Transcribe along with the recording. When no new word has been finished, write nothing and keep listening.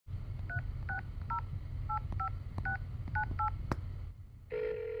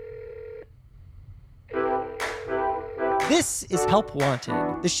This is Help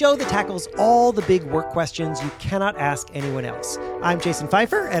Wanted, the show that tackles all the big work questions you cannot ask anyone else. I'm Jason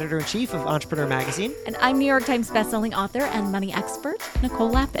Pfeiffer, editor-in-chief of Entrepreneur Magazine. And I'm New York Times bestselling author and money expert, Nicole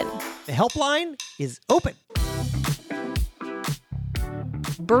Lapin. The helpline is open.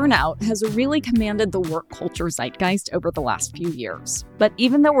 Burnout has really commanded the work culture zeitgeist over the last few years. But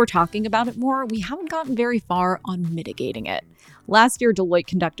even though we're talking about it more, we haven't gotten very far on mitigating it. Last year, Deloitte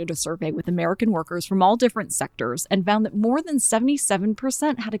conducted a survey with American workers from all different sectors and found that more than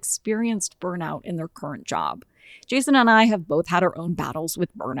 77% had experienced burnout in their current job. Jason and I have both had our own battles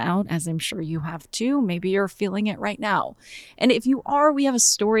with burnout, as I'm sure you have too. Maybe you're feeling it right now. And if you are, we have a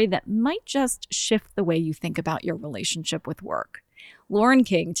story that might just shift the way you think about your relationship with work. Lauren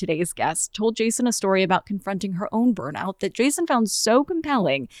King, today's guest, told Jason a story about confronting her own burnout that Jason found so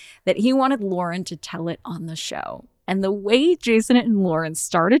compelling that he wanted Lauren to tell it on the show. And the way Jason and Lauren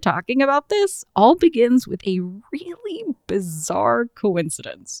started talking about this all begins with a really bizarre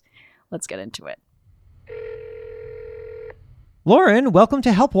coincidence. Let's get into it. Lauren, welcome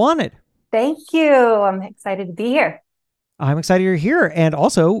to Help Wanted. Thank you. I'm excited to be here. I'm excited you're here. And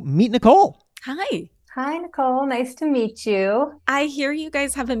also, meet Nicole. Hi. Hi, Nicole. Nice to meet you. I hear you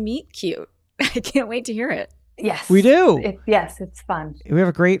guys have a meet cute. I can't wait to hear it. Yes. We do. It's fun. We have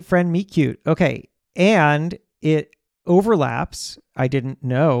a great friend meet cute. Okay. And it overlaps, I didn't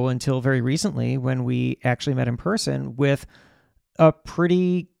know until very recently when we actually met in person, with a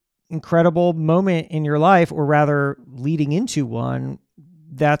pretty incredible moment in your life, or rather leading into one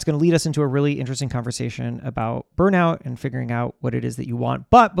that's going to lead us into a really interesting conversation about burnout and figuring out what it is that you want.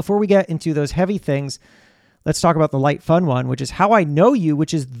 But before we get into those heavy things, let's talk about the light fun one, which is how I know you,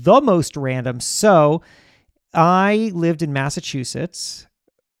 which is the most random. So I lived in Massachusetts,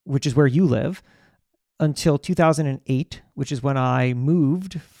 which is where you live, until 2008, which is when I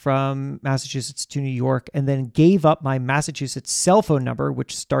moved from Massachusetts to New York and then gave up my Massachusetts cell phone number,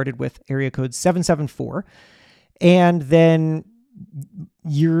 which started with area code 774. And then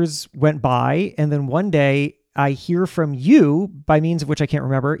years went by. And then one day I hear from you by means of which I can't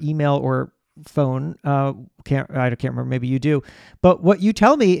remember, email or phone. I can't remember. Maybe you do. But what you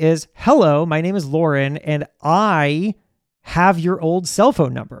tell me is, hello, my name is Lauren, and I have your old cell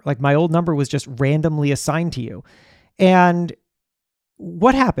phone number. Like, my old number was just randomly assigned to you. And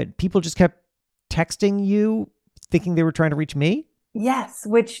what happened? People just kept texting you thinking they were trying to reach me? Yes,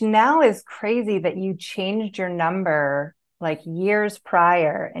 which now is crazy that you changed your number like years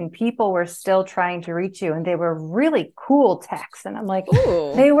prior and people were still trying to reach you, and they were really cool texts. And I'm like,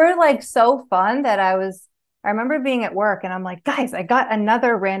 ooh. They were like so fun that I remember being at work and I'm like, guys, I got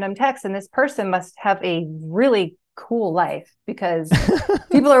another random text and this person must have a really cool life, because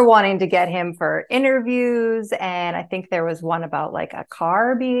people are wanting to get him for interviews. And I think there was one about like a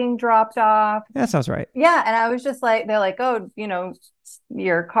car being dropped off. That sounds right. Yeah. And I was just like, they're like, oh,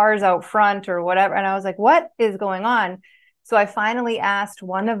 your car's out front or whatever. And I was like, what is going on? So I finally asked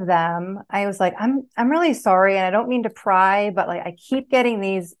one of them. I was like, I'm really sorry. And I don't mean to pry, but like, I keep getting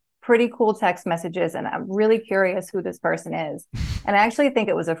these pretty cool text messages and I'm really curious who this person is. And I actually think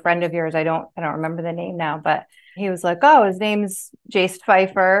it was a friend of yours. I don't remember the name now, but he was like, oh, his name's Jace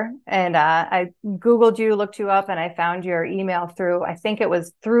Pfeiffer. And I Googled you, looked you up, and I found your email through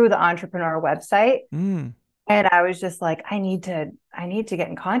the Entrepreneur website. And I was just like, I need to get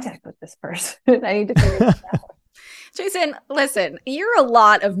in contact with this person. I need to figure this out. Jason, listen, you're a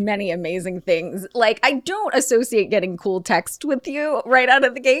lot of many amazing things. Like, I don't associate getting cool text with you right out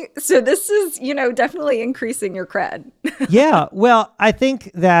of the gate. So this is, definitely increasing your cred. Yeah. Well, I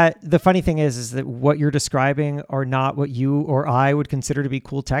think that the funny thing is that what you're describing are not what you or I would consider to be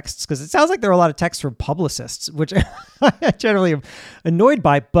cool texts, because it sounds like there are a lot of texts from publicists, which I generally am annoyed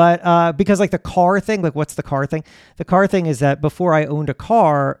by. But because like the car thing, like what's the car thing? The car thing is that before I owned a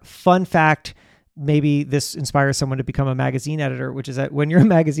car, fun fact, maybe this inspires someone to become a magazine editor, which is that when you're a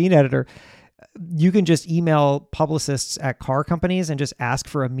magazine editor, you can just email publicists at car companies and just ask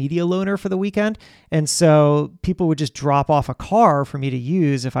for a media loaner for the weekend. And so people would just drop off a car for me to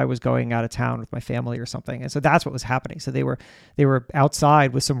use if I was going out of town with my family or something. And so that's what was happening. So they were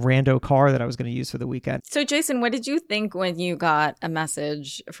outside with some rando car that I was going to use for the weekend. So Jason, what did you think when you got a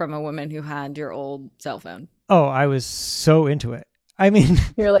message from a woman who had your old cell phone? Oh, I was so into it. I mean,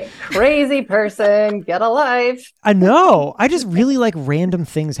 you're like, crazy person, get a life. I know. I just really like random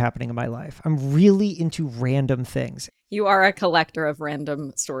things happening in my life. I'm really into random things. You are a collector of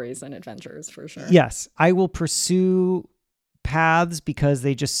random stories and adventures, for sure. Yes. I will pursue paths because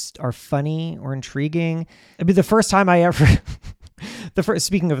they just are funny or intriguing. I mean, the first time I ever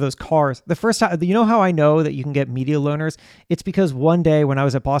Speaking of those cars, the first time, you know how I know that you can get media loaners? It's because one day when I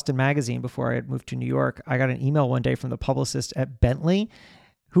was at Boston Magazine before I had moved to New York, I got an email one day from the publicist at Bentley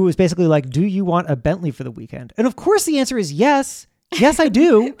who was basically like, do you want a Bentley for the weekend? And of course the answer is yes. Yes, I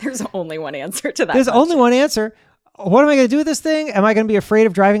do. There's only one answer to that. There's only one answer. What am I going to do with this thing? Am I going to be afraid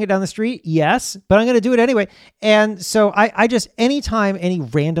of driving it down the street? Yes, but I'm going to do it anyway. And so I just, anytime any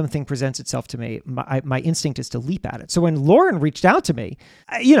random thing presents itself to me, my instinct is to leap at it. So when Lauren reached out to me,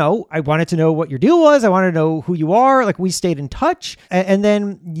 I wanted to know what your deal was. I wanted to know who you are. Like, we stayed in touch. And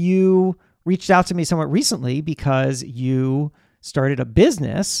then you reached out to me somewhat recently because you started a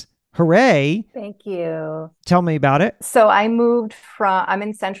business. Hooray. Thank you. Tell me about it. So I'm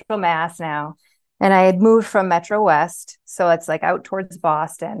in Central Mass now. And I had moved from Metro West, so it's like out towards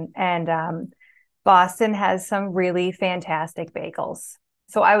Boston. And Boston has some really fantastic bagels.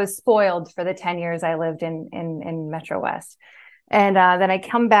 So I was spoiled for the 10 years I lived in Metro West. And then I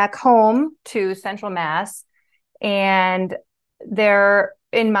come back home to Central Mass, and they're,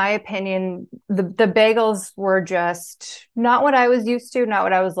 in my opinion, the bagels were just not what I was used to, not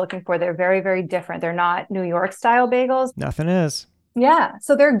what I was looking for. They're very, very different. They're not New York style bagels. Nothing is. Yeah.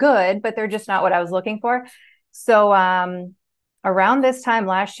 So they're good, but they're just not what I was looking for. So around this time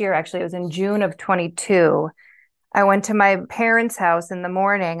last year, actually, it was in June of 22, I went to my parents' house in the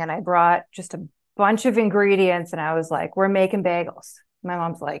morning and I brought just a bunch of ingredients. And I was like, we're making bagels. My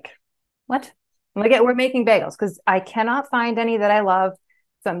mom's like, what? I'm like, yeah, we're making bagels because I cannot find any that I love.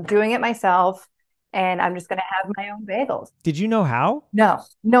 So I'm doing it myself and I'm just going to have my own bagels. Did you know how?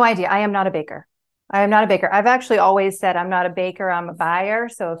 No idea. I am not a baker. I've actually always said I'm not a baker, I'm a buyer.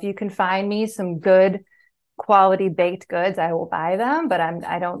 So if you can find me some good quality baked goods, I will buy them, but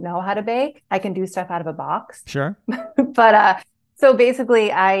I don't know how to bake. I can do stuff out of a box. Sure. But so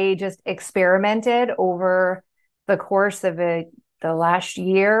basically I just experimented over the course of the last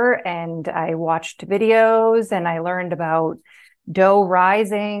year, and I watched videos and I learned about dough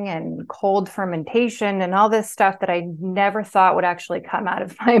rising and cold fermentation and all this stuff that I never thought would actually come out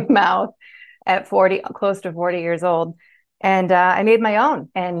of my mouth at close to 40 years old. And I made my own.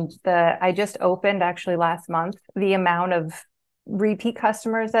 And I just opened actually last month the amount of repeat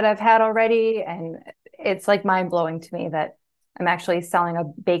customers that I've had already. And it's like mind blowing to me that I'm actually selling a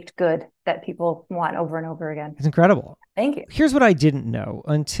baked good that people want over and over again. It's incredible. Thank you. Here's what I didn't know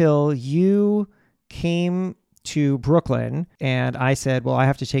until you came to Brooklyn and I said, well, I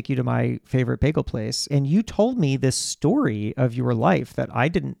have to take you to my favorite bagel place. And you told me this story of your life that I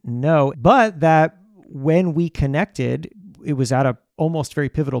didn't know, but that when we connected, it was at a almost very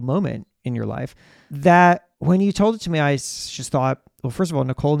pivotal moment in your life. That when you told it to me, I just thought, well, first of all,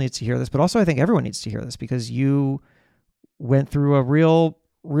 Nicole needs to hear this, but also I think everyone needs to hear this because you went through a real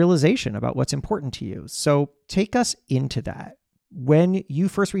realization about what's important to you. So take us into that. When you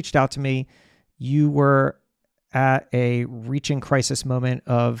first reached out to me, you were at a reaching crisis moment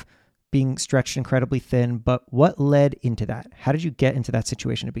of being stretched incredibly thin, but what led into that? How did you get into that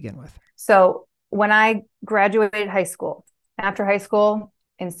situation to begin with? So when I graduated high school, after high school,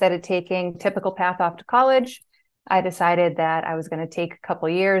 instead of taking typical path off to college, I decided that I was going to take a couple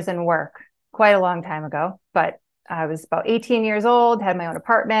years and work quite a long time ago. But I was about 18 years old, had my own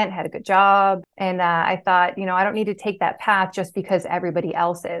apartment, had a good job. And I thought, I don't need to take that path just because everybody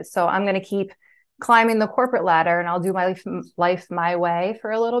else is. So I'm going to keep climbing the corporate ladder and I'll do my life my way for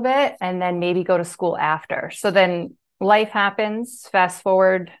a little bit and then maybe go to school after. So then life happens, fast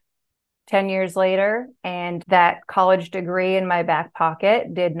forward 10 years later, and that college degree in my back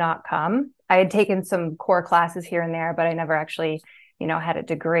pocket did not come. I had taken some core classes here and there, but I never actually, had a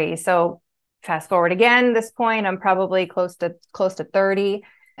degree. So fast forward again, this point, I'm probably close to 30.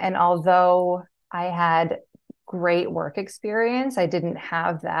 And although I had great work experience, I didn't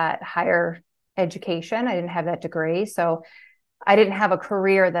have that higher education. I didn't have that degree. So I didn't have a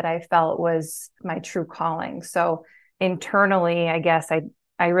career that I felt was my true calling. So internally, I guess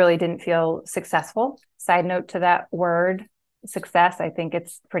I really didn't feel successful. Side note to that word, success, I think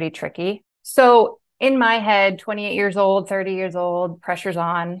it's pretty tricky. So in my head, 28 years old, 30 years old, pressure's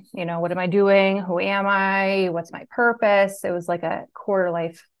on, what am I doing? Who am I? What's my purpose? It was like a quarter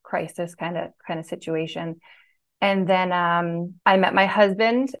life crisis kind of situation. And then I met my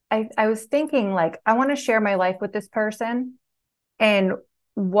husband. I was thinking like, I want to share my life with this person. And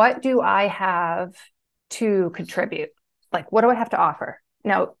what do I have to contribute? Like, what do I have to offer?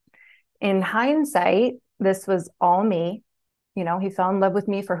 Now, in hindsight, this was all me. He fell in love with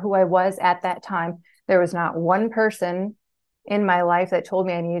me for who I was at that time. There was not one person in my life that told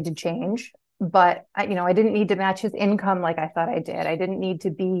me I needed to change. But, I didn't need to match his income like I thought I did. I didn't need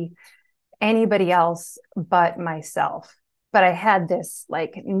to be anybody else but myself. but I had this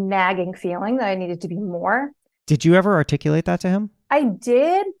like nagging feeling that I needed to be more. Did you ever articulate that to him? I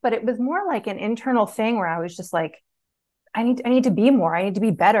did, but it was more like an internal thing where I was just like, I need to be more. I need to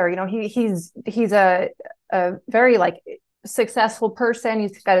be better. You know, he's a very like successful person.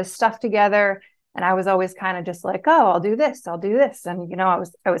 He's got his stuff together. And I was always kind of just like, oh, I'll do this. I'll do this. And, you know,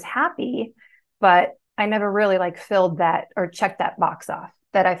 I was happy, but I never really like filled that or checked that box off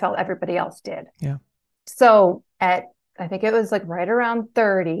that I felt everybody else did. Yeah. So I think it was like right around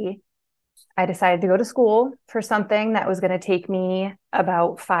 30, I decided to go to school for something that was going to take me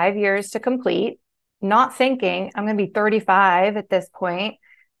about 5 years to complete, not thinking I'm going to be 35 at this point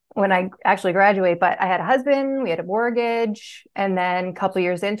when I actually graduate. But I had a husband, we had a mortgage, and then a couple of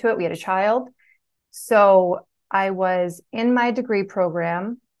years into it, we had a child. So I was in my degree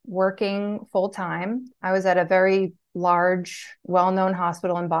program working full time. I was at a very large, well-known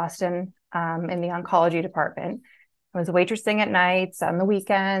hospital in Boston in the oncology department. I was waitressing at nights, on the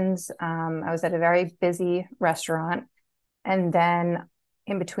weekends. I was at a very busy restaurant. And then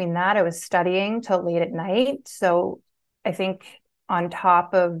in between that, I was studying till late at night. So I think on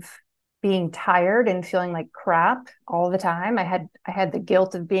top of being tired and feeling like crap all the time, I had the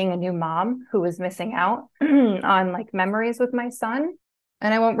guilt of being a new mom who was missing out on like memories with my son.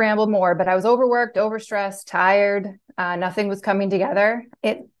 And I won't ramble more, but I was overworked, overstressed, tired. Nothing was coming together.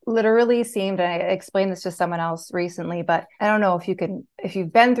 It literally seemed, and I explained this to someone else recently, but I don't know if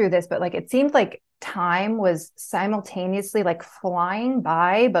you've been through this, but like it seemed like time was simultaneously like flying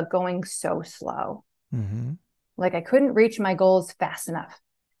by, but going so slow. Mm-hmm. Like I couldn't reach my goals fast enough,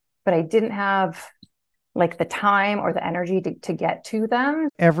 but I didn't have like the time or the energy to get to them.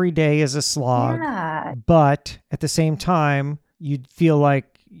 Every day is a slog, but at the same time, you'd feel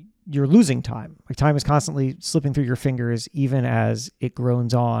like you're losing time. Like time is constantly slipping through your fingers, even as it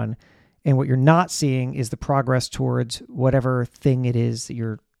groans on. And what you're not seeing is the progress towards whatever thing it is that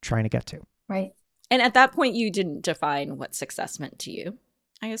you're trying to get to. Right. And at that point, you didn't define what success meant to you.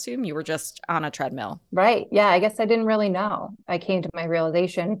 I assume you were just on a treadmill. Right. Yeah. I guess I didn't really know. I came to my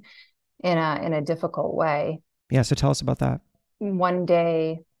realization in a difficult way. Yeah. So tell us about that. One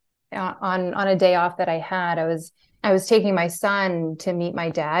day, on a day off that I had, I was taking my son to meet my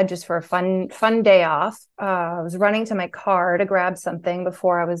dad just for a fun day off. I was running to my car to grab something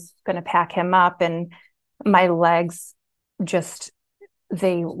before I was going to pack him up, and my legs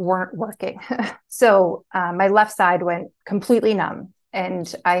they weren't working. So my left side went completely numb,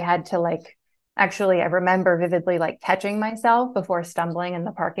 and I had to I remember vividly like catching myself before stumbling in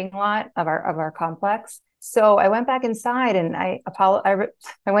the parking lot of our complex. So I went back inside and I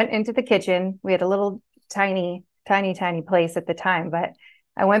went into the kitchen. We had a little tiny place at the time, but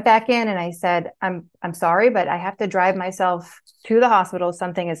I went back in and I said, I'm sorry, but I have to drive myself to the hospital.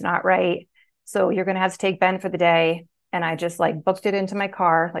 Something is not right. So you're going to have to take Ben for the day. And I just like booked it into my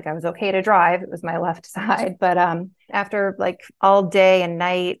car. Like I was okay to drive. It was my left side. But after like all day and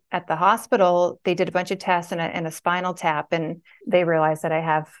night at the hospital, they did a bunch of tests and a spinal tap, and they realized that I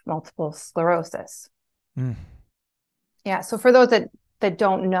have multiple sclerosis. Mm. Yeah. So for those that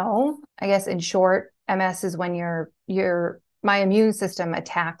don't know, I guess in short, MS is when my immune system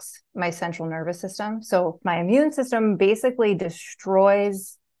attacks my central nervous system. So my immune system basically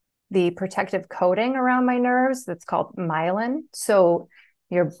destroys the protective coating around my nerves that's called myelin. So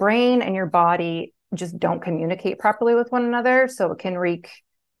your brain and your body just don't communicate properly with one another. So it can wreak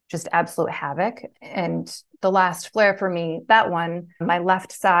just absolute havoc. And the last flare for me, that one, my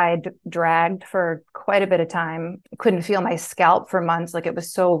left side dragged for quite a bit of time. Couldn't feel my scalp for months. Like it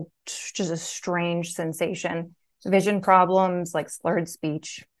was just a strange sensation. Vision problems, like slurred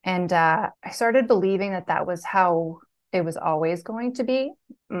speech. And I started believing that was how it was always going to be.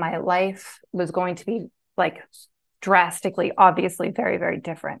 My life was going to be like drastically, obviously very, very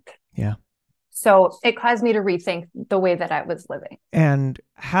different. Yeah. So it caused me to rethink the way that I was living. And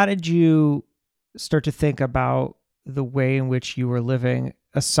how did you start to think about the way in which you were living,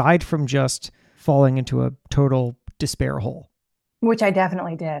 aside from just falling into a total despair hole? Which I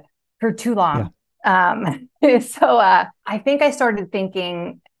definitely did for too long. Yeah. So I think I started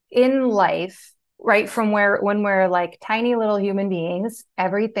thinking in life, right from when we're like tiny little human beings,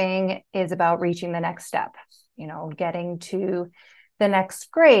 everything is about reaching the next step, getting to the next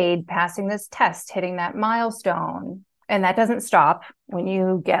grade, passing this test, hitting that milestone. And that doesn't stop when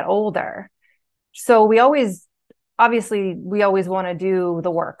you get older. So we always want to do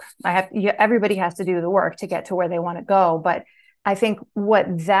the work. Everybody has to do the work to get to where they want to go. But I think what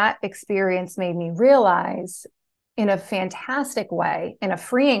that experience made me realize in a fantastic way, in a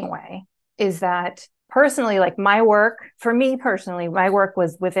freeing way, is that personally, like my work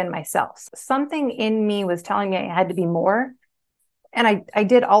was within myself. Something in me was telling me I had to be more And I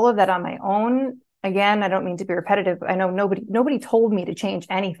did all of that on my own. Again, I don't mean to be repetitive. I know nobody told me to change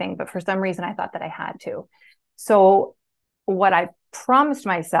anything, but for some reason I thought that I had to. So what I promised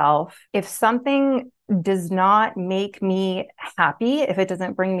myself, if something does not make me happy, if it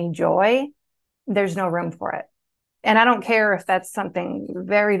doesn't bring me joy, there's no room for it. And I don't care if that's something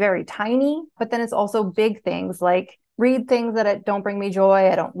very, very tiny, but then it's also big things like read things that don't bring me joy.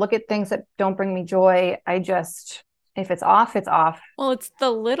 I don't look at things that don't bring me joy. If it's off, it's off. Well, it's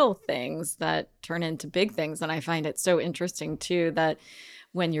the little things that turn into big things. And I find it so interesting too that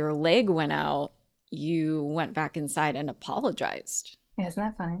when your leg went out, you went back inside and apologized. Isn't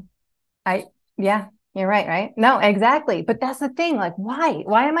that funny? Yeah, you're right? No, exactly. But that's the thing. Like, why?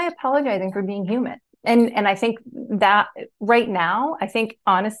 Why am I apologizing for being human? And I think that right now, I think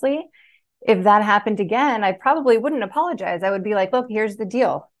honestly, if that happened again, I probably wouldn't apologize. I would be like, look, here's the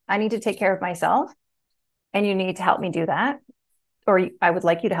deal. I need to take care of myself and you need to help me do that. Or I would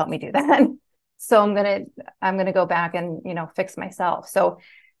like you to help me do that. So I'm going to go back and, fix myself. So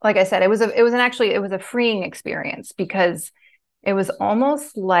like I said, it was a freeing experience because it was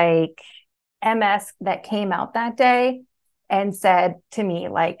almost like MS that came out that day and said to me,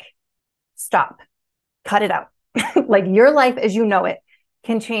 like, stop, cut it out. Like your life as you know it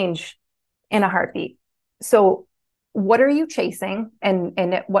can change in a heartbeat. So what are you chasing and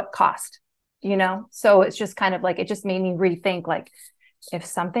at what cost? So it's just kind of like, it just made me rethink, like, if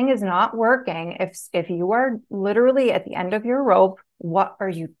something is not working, if you are literally at the end of your rope, what are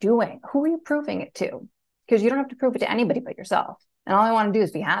you doing? Who are you proving it to? Because you don't have to prove it to anybody but yourself. And all I want to do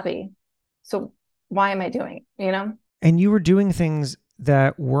is be happy. So why am I doing it, And you were doing things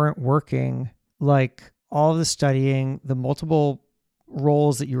that weren't working, like all the studying, the multiple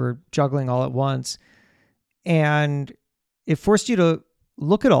roles that you were juggling all at once. And it forced you to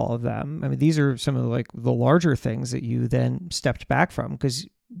look at all of them. I mean, these are some of the larger things that you then stepped back from because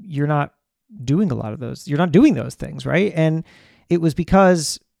you're not doing a lot of those. You're not doing those things, right? And it was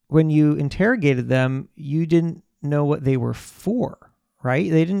because when you interrogated them, you didn't know what they were for,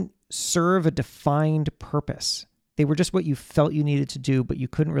 right? They didn't serve a defined purpose. They were just what you felt you needed to do, but you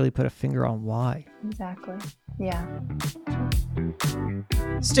couldn't really put a finger on why. Exactly. Yeah.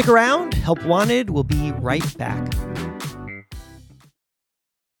 Stick around. Help Wanted will be right back.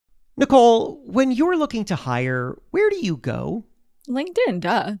 Nicole, when you're looking to hire, where do you go? LinkedIn,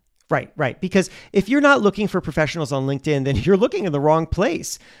 duh. Right. Because if you're not looking for professionals on LinkedIn, then you're looking in the wrong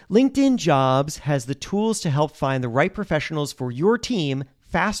place. LinkedIn Jobs has the tools to help find the right professionals for your team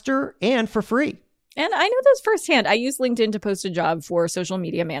faster and for free. And I know this firsthand. I used LinkedIn to post a job for social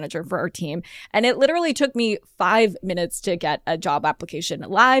media manager for our team. And it literally took me 5 minutes to get a job application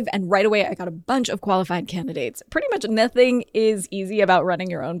live. And right away, I got a bunch of qualified candidates. Pretty much nothing is easy about running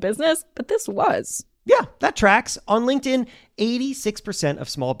your own business, but this was. Yeah, that tracks. On LinkedIn, 86% of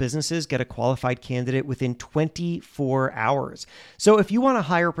small businesses get a qualified candidate within 24 hours. So if you want to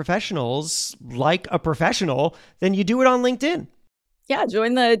hire professionals like a professional, then you do it on LinkedIn. Yeah,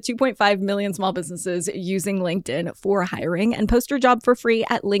 join the 2.5 million small businesses using LinkedIn for hiring and post your job for free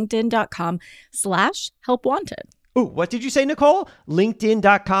at linkedin.com/helpwanted. Ooh, what did you say, Nicole?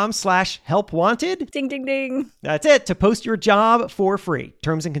 LinkedIn.com/helpwanted? Ding, ding, ding. That's it, to post your job for free.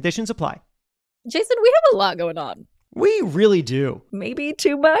 Terms and conditions apply. Jason, we have a lot going on. We really do. Maybe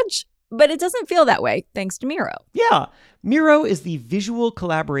too much, but it doesn't feel that way thanks to Miro. Yeah. Miro is the visual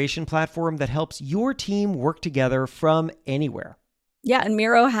collaboration platform that helps your team work together from anywhere. Yeah, and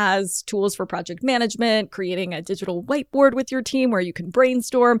Miro has tools for project management, creating a digital whiteboard with your team where you can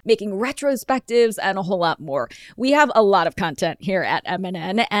brainstorm, making retrospectives, and a whole lot more. We have a lot of content here at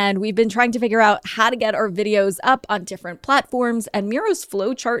MNN, and we've been trying to figure out how to get our videos up on different platforms, and Miro's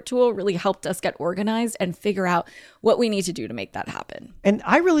flowchart tool really helped us get organized and figure out what we need to do to make that happen. And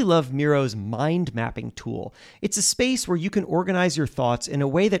I really love Miro's mind mapping tool. It's a space where you can organize your thoughts in a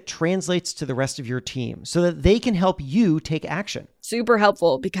way that translates to the rest of your team so that they can help you take action. Super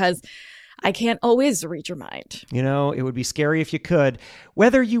helpful because I can't always read your mind. You know, it would be scary if you could.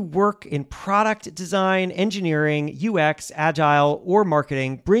 Whether you work in product design, engineering, UX, agile, or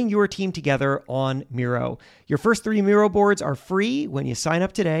marketing, bring your team together on Miro. Your first 3 Miro boards are free when you sign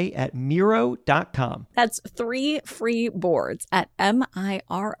up today at Miro.com. That's 3 free boards at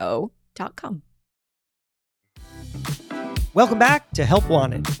Miro.com. Welcome back to Help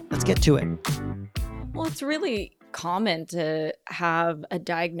Wanted. Let's get to it. Well, it's really common to have a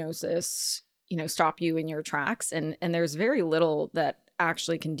diagnosis, stop you in your tracks. And there's very little that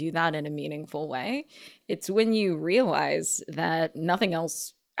actually can do that in a meaningful way. It's when you realize that nothing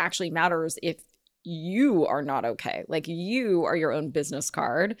else actually matters if you are not okay. Like, you are your own business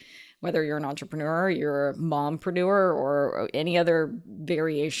card, whether you're an entrepreneur, you're a mompreneur, or any other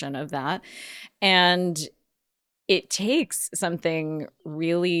variation of that. And it takes something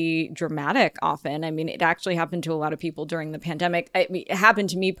really dramatic often. I mean, it actually happened to a lot of people during the pandemic. It happened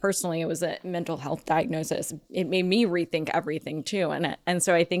to me personally. It was a mental health diagnosis. It made me rethink everything too. And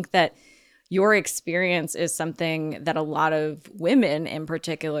so I think that your experience is something that a lot of women in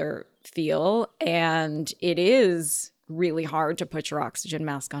particular feel. And it is really hard to put your oxygen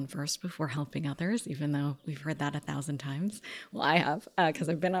mask on first before helping others, even though we've heard that 1,000 times. Well, I have, because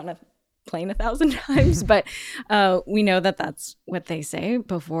I've been on a plane 1,000 times, but we know that that's what they say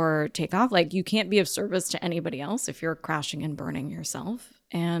before takeoff. Like, you can't be of service to anybody else if you're crashing and burning yourself.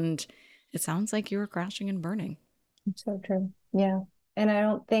 And it sounds like you were crashing and burning. So true. Yeah. And I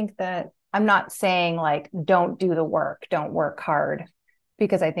don't think that, I'm not saying like, don't do the work, don't work hard,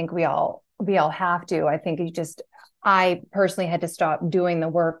 because I think we all have to. I think I personally had to stop doing the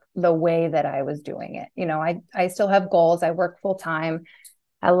work the way that I was doing it. You know, I still have goals. I work full time.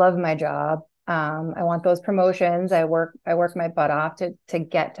 I love my job. I want those promotions. I work my butt off to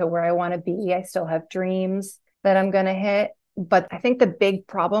get to where I want to be. I still have dreams that I'm going to hit. But I think the big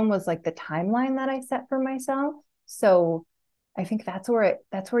problem was like the timeline that I set for myself. So I think that's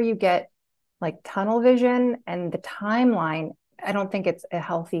where you get like tunnel vision, and the timeline. I don't think it's a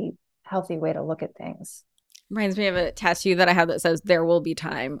healthy way to look at things. Reminds me of a tattoo that I have that says "There will be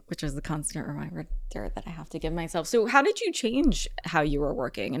time," which is the constant reminder that I have to give myself. So how did you change how you were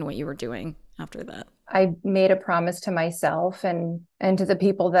working and what you were doing after that? I made a promise to myself and to the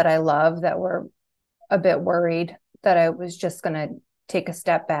people that I love that were a bit worried that I was just going to take a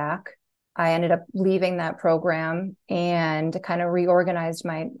step back. I ended up leaving that program and kind of reorganized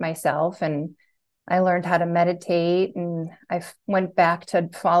myself, and I learned how to meditate, and I went back to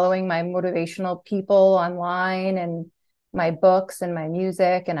following my motivational people online and my books and my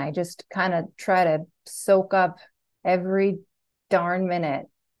music. And I just kind of try to soak up every darn minute,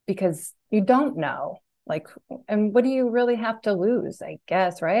 because you don't know, like, and what do you really have to lose, I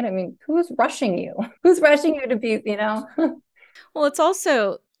guess, right? I mean, who's rushing you? Who's rushing you to be, you know? Well, it's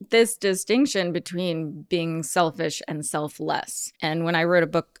also this distinction between being selfish and selfless. And when I wrote a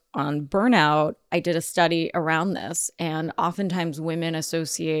book on burnout, I did a study around this. And oftentimes women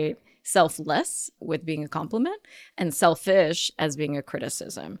associate selfless with being a compliment and selfish as being a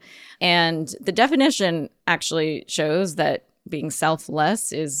criticism. And the definition actually shows that being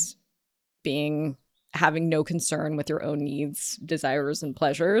selfless is having no concern with your own needs, desires, and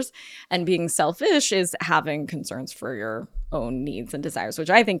pleasures. And being selfish is having concerns for your own needs and desires, which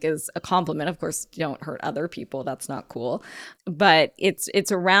I think is a compliment. Of course, don't hurt other people. That's not cool. But it's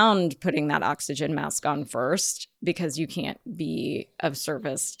around putting that oxygen mask on first, because you can't be of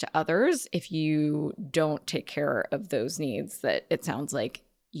service to others if you don't take care of those needs that it sounds like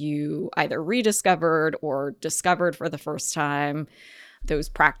you either rediscovered or discovered for the first time, those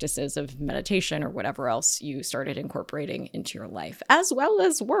practices of meditation or whatever else you started incorporating into your life, as well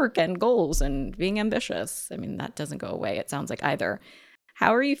as work and goals and being ambitious. I mean, that doesn't go away, it sounds like, either.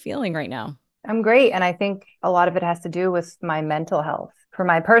 How are you feeling right now? I'm great. And I think a lot of it has to do with my mental health. For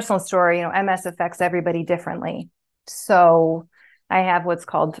my personal story, you know, MS affects everybody differently. So I have what's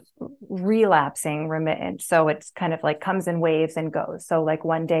called relapsing remittent. So it's kind of like comes in waves and goes. So like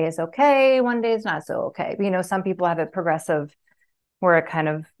one day is okay, one day is not so okay. You know, some people have a progressive where it kind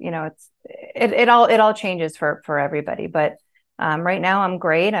of, you know, it all changes for everybody. But right now I'm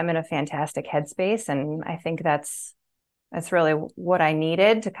great. I'm in a fantastic headspace. And I think that's really what I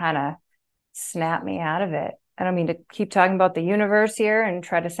needed to kind of snap me out of it. I don't mean to keep talking about the universe here and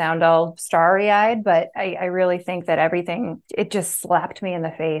try to sound all starry-eyed, but I really think that everything, it just slapped me in the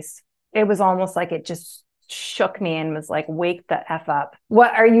face. It was almost like it just shook me and was like, wake the F up.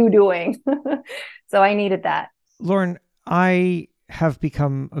 What are you doing? So I needed that. Lauren, I have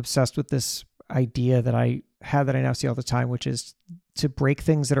become obsessed with this idea that I now see all the time, which is to break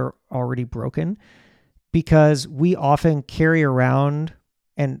things that are already broken, because we often carry around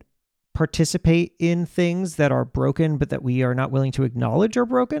and participate in things that are broken, but that we are not willing to acknowledge are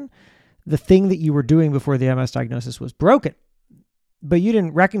broken. The thing that you were doing before the MS diagnosis was broken, but you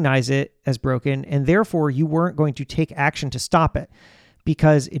didn't recognize it as broken, and therefore you weren't going to take action to stop it,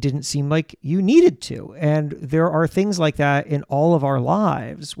 because it didn't seem like you needed to. And there are things like that in all of our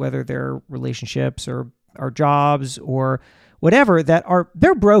lives, whether they're relationships or our jobs or whatever,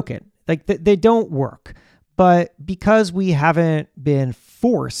 they're broken. Like they don't work. But because we haven't been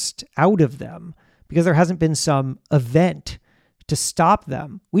forced out of them, because there hasn't been some event to stop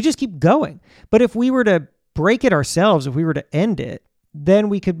them, we just keep going. But if we were to break it ourselves, if we were to end it, then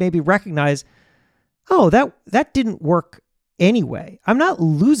we could maybe recognize, oh, that didn't work anyway. I'm not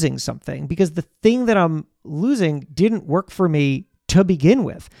losing something because the thing that I'm losing didn't work for me to begin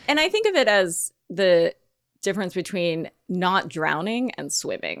with. And I think of it as the difference between not drowning and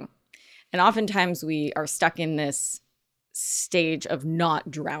swimming. And oftentimes we are stuck in this stage of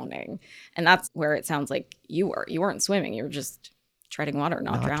not drowning. And that's where it sounds like you were. You weren't swimming. You were just treading water,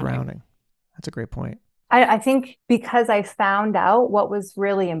 not drowning. That's a great point. I think because I found out what was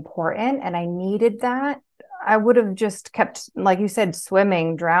really important and I needed that, I would have just kept, like you said,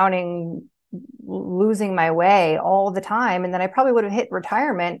 swimming, drowning, losing my way all the time. And then I probably would have hit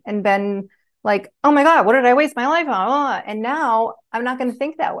retirement and been like, oh my God, what did I waste my life on? And now I'm not going to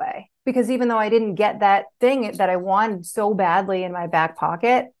think that way, because even though I didn't get that thing that I wanted so badly in my back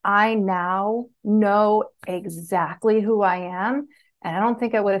pocket, I now know exactly who I am. And I don't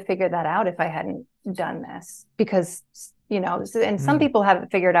think I would have figured that out if I hadn't done this, because, and some people have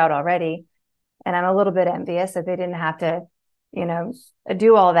it figured out already. And I'm a little bit envious that they didn't have to,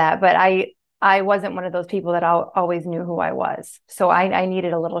 do all that. But I wasn't one of those people that always knew who I was. So I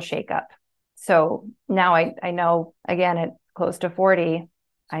needed a little shakeup. So now I know, again, at close to 40,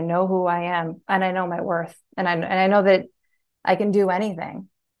 I know who I am and I know my worth. And I know that I can do anything.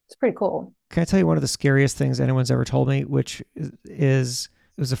 It's pretty cool. Can I tell you one of the scariest things anyone's ever told me, which is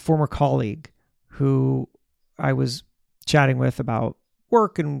it was a former colleague who I was chatting with about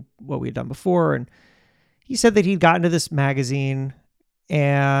work and what we had done before. And he said that he'd gotten to this magazine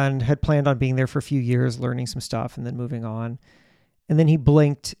and had planned on being there for a few years, learning some stuff and then moving on. And then he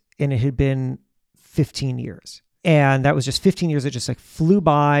blinked and it had been 15 years. And that was just 15 years that just like flew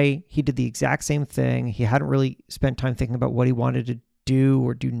by. He did the exact same thing. He hadn't really spent time thinking about what he wanted to do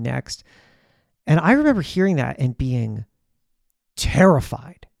or do next. And I remember hearing that and being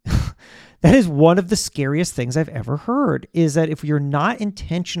terrified. That is one of the scariest things I've ever heard, is that if you're not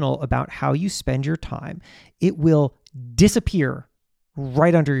intentional about how you spend your time, it will disappear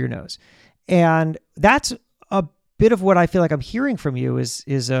right under your nose. And that's a bit of what I feel like I'm hearing from you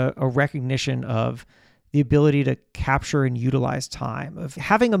is a recognition of the ability to capture and utilize time, of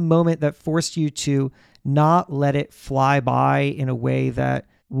having a moment that forced you to not let it fly by in a way that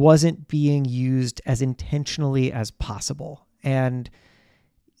wasn't being used as intentionally as possible. And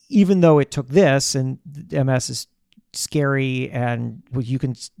even though it took this, and MS is scary and you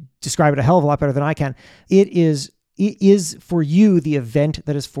can describe it a hell of a lot better than I can, it is for you the event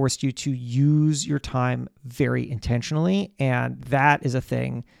that has forced you to use your time very intentionally. And that is a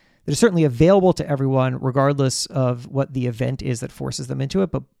thing that is certainly available to everyone, regardless of what the event is that forces them into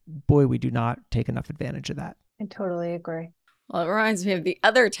it. But boy, we do not take enough advantage of that. I totally agree. Well, it reminds me of the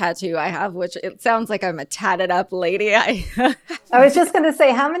other tattoo I have, which it sounds like I'm a tatted up lady. I was just going to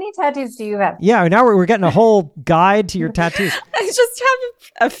say, how many tattoos do you have? Yeah, now we're getting a whole guide to your tattoos. I just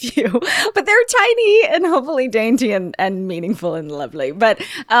have a few, but they're tiny and hopefully dainty and meaningful and lovely. But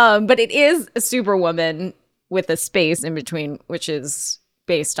it is a Superwoman with a space in between, which is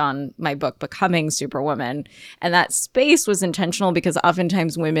based on my book, Becoming Superwoman. And that space was intentional because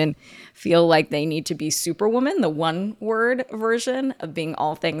oftentimes women feel like they need to be Superwoman, the one word version of being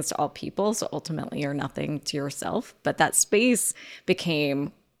all things to all people. So ultimately you're nothing to yourself. But that space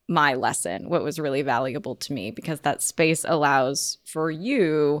became my lesson, what was really valuable to me, because that space allows for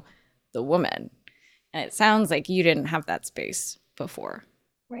you, the woman. And it sounds like you didn't have that space before.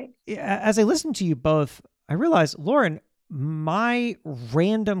 Right. As I listened to you both, I realized, Lauren, my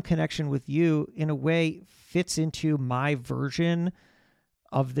random connection with you in a way fits into my version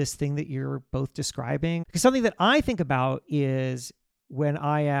of this thing that you're both describing. Because something that I think about is when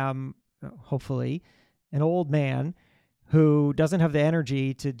I am, hopefully, an old man who doesn't have the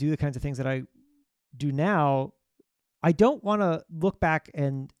energy to do the kinds of things that I do now, I don't want to look back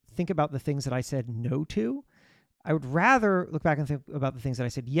and think about the things that I said no to. I would rather look back and think about the things that I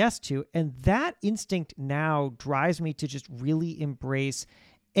said yes to. And that instinct now drives me to just really embrace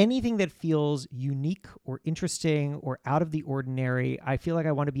anything that feels unique or interesting or out of the ordinary. I feel like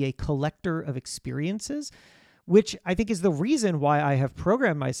I want to be a collector of experiences, which I think is the reason why I have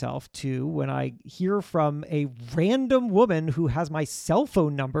programmed myself to, when I hear from a random woman who has my cell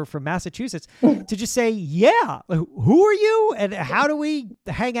phone number from Massachusetts, to just say, yeah, who are you? And how do we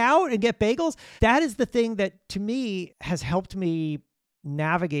hang out and get bagels? That is the thing that to me has helped me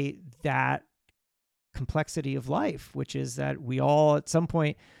navigate that complexity of life, which is that we all at some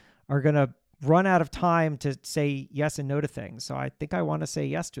point are going to run out of time to say yes and no to things. So I think I want to say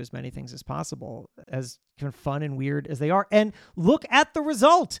yes to as many things as possible, as kind of fun and weird as they are. And look at the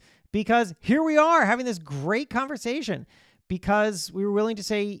result, because here we are having this great conversation because we were willing to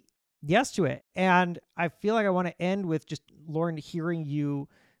say yes to it. And I feel like I want to end with just, Lauren, hearing you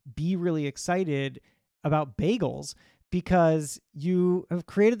be really excited about bagels because you have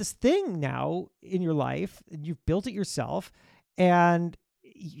created this thing now in your life. You've built it yourself, and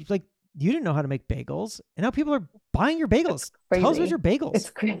you didn't know how to make bagels, and now people are buying your bagels. Tell us about your bagels. It's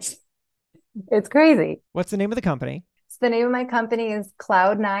crazy. It's crazy. What's the name of the company? So the name of my company is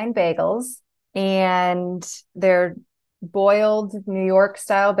Cloud9 Bagels, and they're boiled New York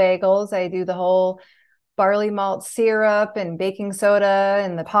style bagels. I do the whole barley malt syrup and baking soda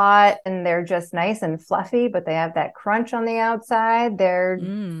in the pot, and they're just nice and fluffy, but they have that crunch on the outside.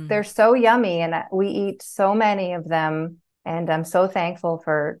 They're so yummy, and we eat so many of them. And I'm so thankful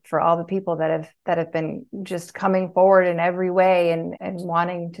for all the people that have been just coming forward in every way and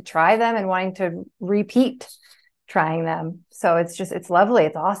wanting to try them and wanting to repeat trying them. So it's lovely.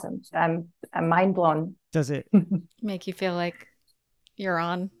 It's awesome. I'm mind blown. Does it make you feel like you're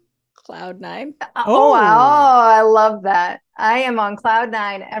on cloud nine? Oh, wow. Oh, I love that. I am on cloud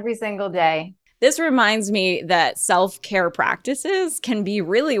nine every single day. This reminds me that self-care practices can be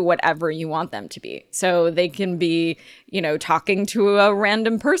really whatever you want them to be. So they can be, talking to a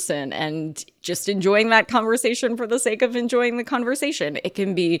random person and just enjoying that conversation for the sake of enjoying the conversation. It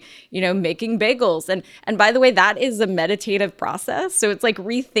can be, making bagels. And by the way, that is a meditative process. So it's like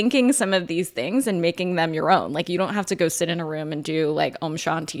rethinking some of these things and making them your own. Like you don't have to go sit in a room and do like Om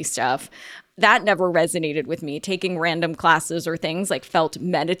Shanti stuff. That never resonated with me. Taking random classes or things felt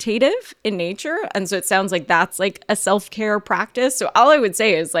meditative in nature. And so it sounds like that's like a self-care practice. So all I would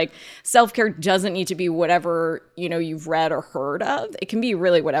say is self-care doesn't need to be whatever, you've read or heard of. It can be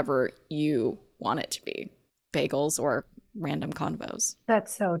really whatever you want it to be. Bagels or random convos.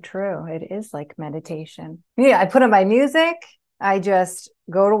 That's so true. It is like meditation. Yeah, I put on my music. I just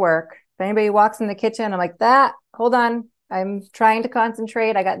go to work. If anybody walks in the kitchen, I'm like, hold on. I'm trying to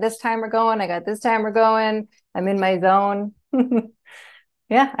concentrate. I got this timer going. I'm in my zone.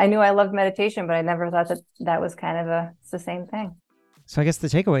 Yeah, I knew I loved meditation, but I never thought that was kind of it's the same thing. So I guess the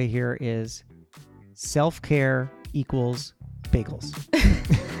takeaway here is self-care equals bagels.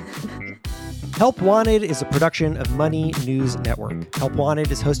 Help Wanted is a production of Money News Network. Help Wanted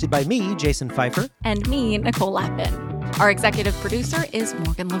is hosted by me, Jason Pfeiffer. And me, Nicole Lappin. Our executive producer is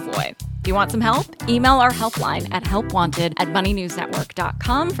Morgan Lavoie. If you want some help, email our helpline at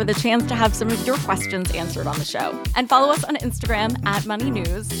helpwanted@moneynewsnetwork.com for the chance to have some of your questions answered on the show. And follow us on Instagram at Money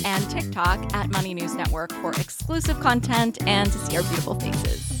News and TikTok at Money News Network for exclusive content and to see our beautiful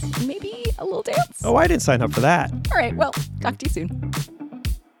faces. And maybe a little dance. Oh, I didn't sign up for that. All right, well, talk to you soon.